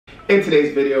In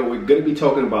today's video, we're going to be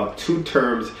talking about two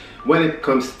terms when it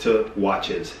comes to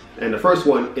watches. And the first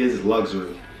one is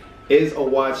luxury. Is a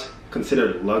watch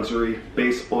considered luxury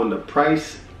based on the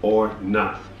price or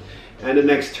not? And the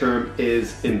next term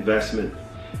is investment.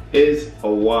 Is a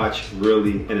watch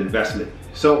really an investment?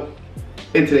 So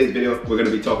in today's video, we're going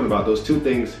to be talking about those two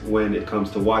things when it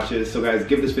comes to watches. So guys,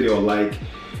 give this video a like,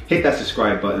 hit that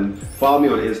subscribe button, follow me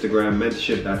on Instagram,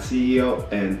 mentorship.ceo,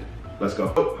 and let's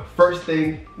go. So first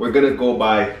thing, we're gonna go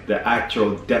by the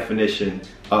actual definition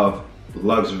of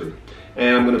luxury.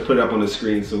 And I'm gonna put it up on the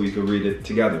screen so we can read it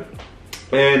together.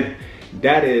 And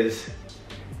that is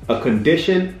a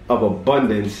condition of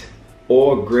abundance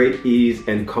or great ease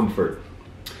and comfort.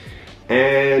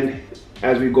 And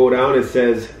as we go down, it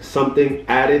says something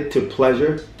added to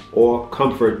pleasure or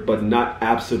comfort, but not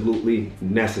absolutely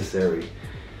necessary.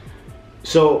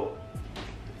 So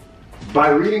by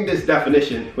reading this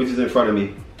definition, which is in front of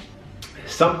me,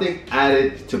 something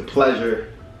added to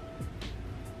pleasure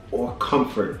or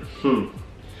comfort.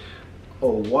 A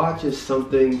watch is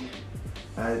something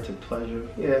added to pleasure.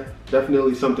 Yeah,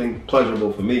 definitely something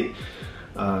pleasurable for me.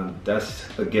 That's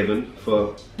a given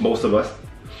for most of us,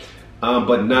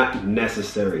 but not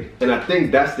necessary. And I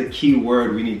think that's the key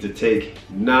word we need to take,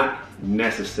 not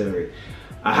necessary.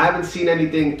 I haven't seen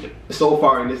anything so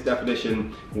far in this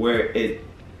definition where it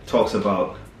talks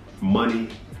about money,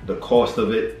 the cost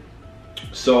of it.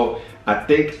 So I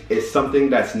think it's something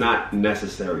that's not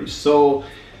necessary. So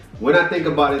when I think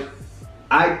about it,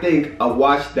 I think a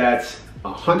watch that's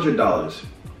 $100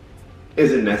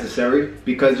 isn't necessary,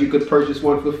 because you could purchase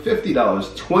one for $50,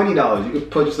 $20. You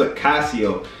could purchase a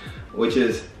Casio, which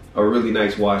is a really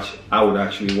nice watch I would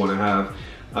actually want to have,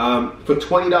 for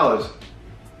 $20.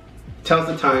 Tells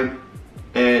the time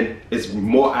and it's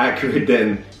more accurate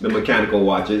than the mechanical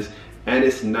watches, and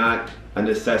it's not a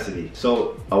necessity.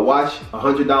 So a watch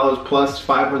 $100 plus,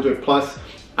 $500 plus,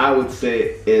 I would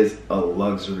say is a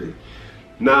luxury.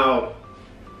 Now,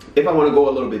 if I want to go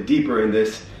a little bit deeper in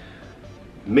this,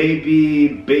 maybe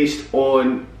based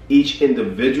on each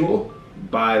individual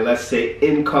by, let's say,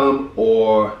 income,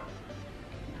 or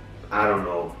I don't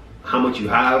know how much you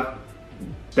have,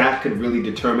 that could really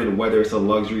determine whether it's a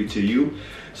luxury to you.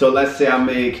 So let's say I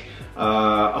make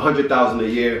 $100,000 a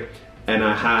year and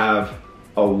I have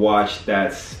a watch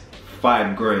that's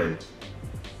 $5 grand.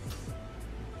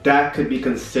 That could be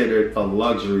considered a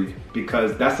luxury,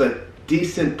 because that's a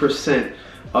decent percent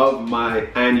of my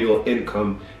annual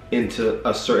income into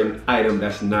a certain item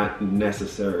that's not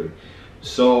necessary.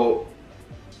 So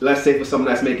let's say for someone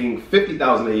that's making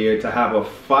 $50,000 a year to have a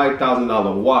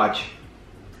 $5,000 watch,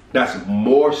 that's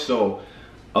more so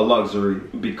a luxury,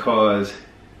 because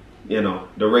you know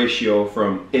the ratio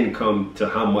from income to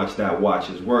how much that watch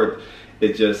is worth,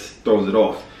 it just throws it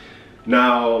off.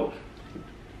 Now,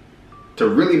 to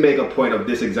really make a point of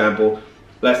this example,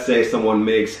 let's say someone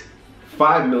makes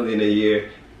 $5 million a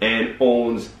year and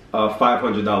owns a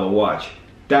 $500 watch.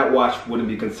 That watch wouldn't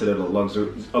be considered a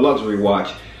luxury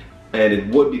watch, and it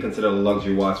would be considered a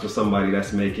luxury watch for somebody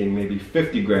that's making maybe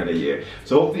 50 grand a year.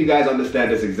 So hopefully you guys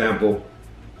understand this example.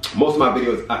 Most of my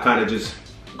videos, I kind of just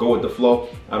go with the flow.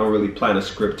 I don't really plan a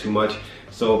script too much.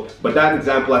 So, but that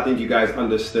example, I think you guys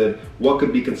understood what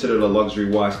could be considered a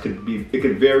luxury watch. It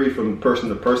could vary from person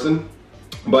to person,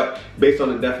 but based on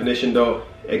the definition though,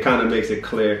 it kind of makes it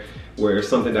clear where it's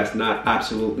something that's not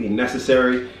absolutely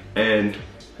necessary, and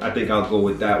I think I'll go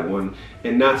with that one,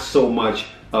 and not so much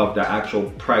of the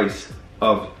actual price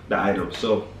of the item.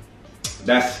 So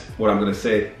that's what I'm gonna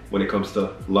say when it comes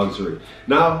to luxury.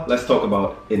 Now let's talk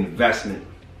about investment.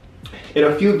 In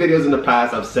a few videos in the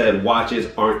past, I've said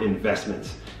watches aren't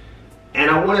investments, and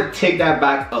I want to take that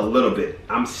back a little bit.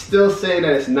 I'm still saying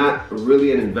that it's not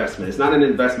really an investment. It's not an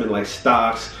investment like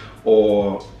stocks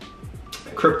or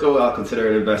crypto. I'll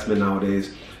consider an investment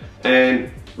nowadays.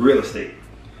 And real estate,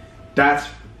 that's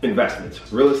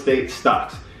investments. Real estate,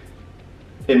 stocks,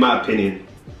 in my opinion,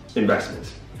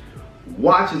 investments.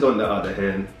 Watches, on the other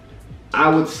hand,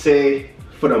 I would say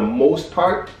for the most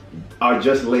part are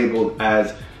just labeled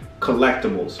as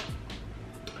collectibles.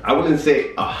 I wouldn't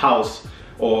say a house,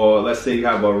 or let's say you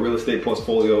have a real estate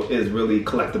portfolio, is really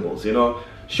collectibles, you know?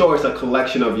 Sure, it's a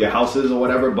collection of your houses or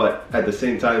whatever, but at the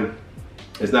same time,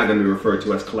 it's not gonna be referred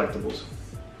to as collectibles.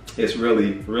 It's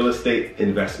really real estate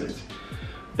investments.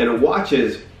 And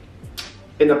watches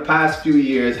in the past few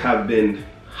years have been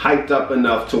hyped up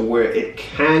enough to where it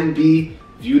can be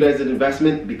viewed as an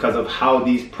investment, because of how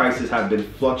these prices have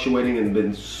been fluctuating and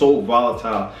been so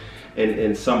volatile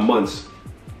in some months.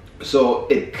 So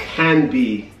it can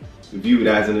be viewed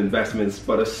as an investment,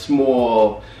 but a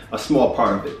small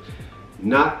part of it.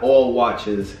 Not all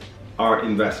watches are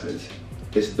investments.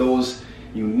 It's those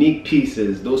unique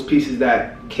pieces, those pieces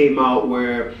that came out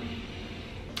where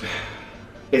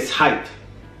it's hyped,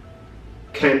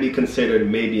 can be considered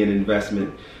maybe an investment.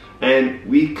 And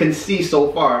we can see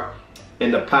so far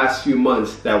in the past few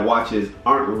months that watches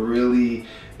aren't really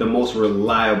the most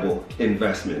reliable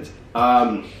investments.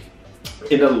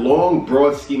 In the long,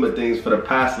 broad scheme of things, for the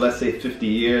past, let's say 50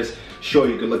 years, sure,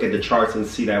 you can look at the charts and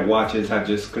see that watches have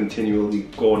just continually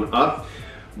gone up.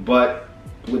 But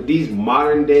with these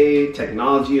modern day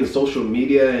technology and social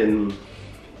media and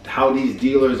how these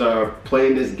dealers are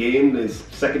playing this game, this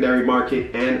secondary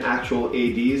market and actual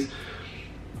ADs,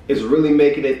 is really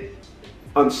making it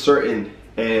uncertain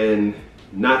and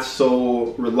not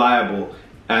so reliable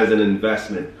as an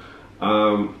investment.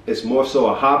 It's more so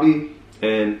a hobby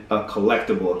and a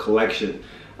collectible, a collection.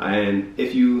 And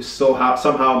if you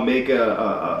somehow make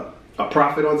a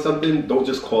profit on something, don't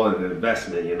just call it an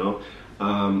investment, you know.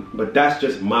 But that's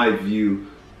just my view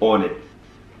on it.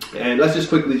 And let's just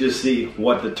quickly just see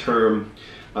what the term,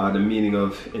 the meaning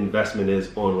of investment is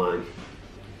online.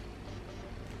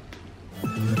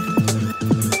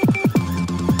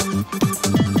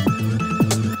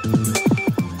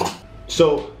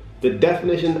 So the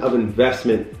definition of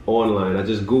investment online, I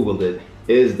just Googled it,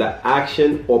 is the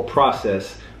action or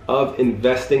process of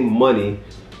investing money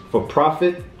for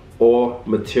profit or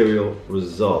material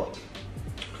result.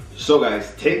 So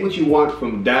guys, take what you want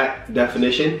from that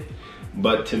definition,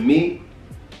 but to me,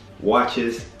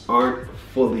 watches aren't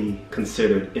fully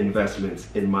considered investments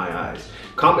in my eyes.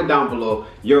 Comment down below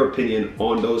your opinion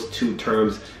on those two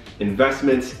terms,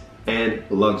 investments and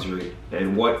luxury,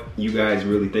 and what you guys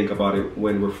really think about it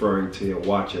when referring to your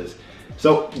watches.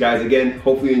 So guys, again,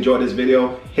 hopefully you enjoyed this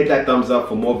video. Hit that thumbs up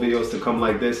for more videos to come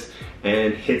like this,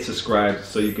 and hit subscribe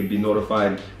so you can be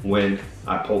notified when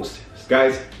I post.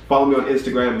 Guys, follow me on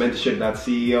Instagram,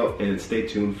 mentorship.ceo, and stay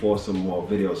tuned for some more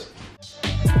videos.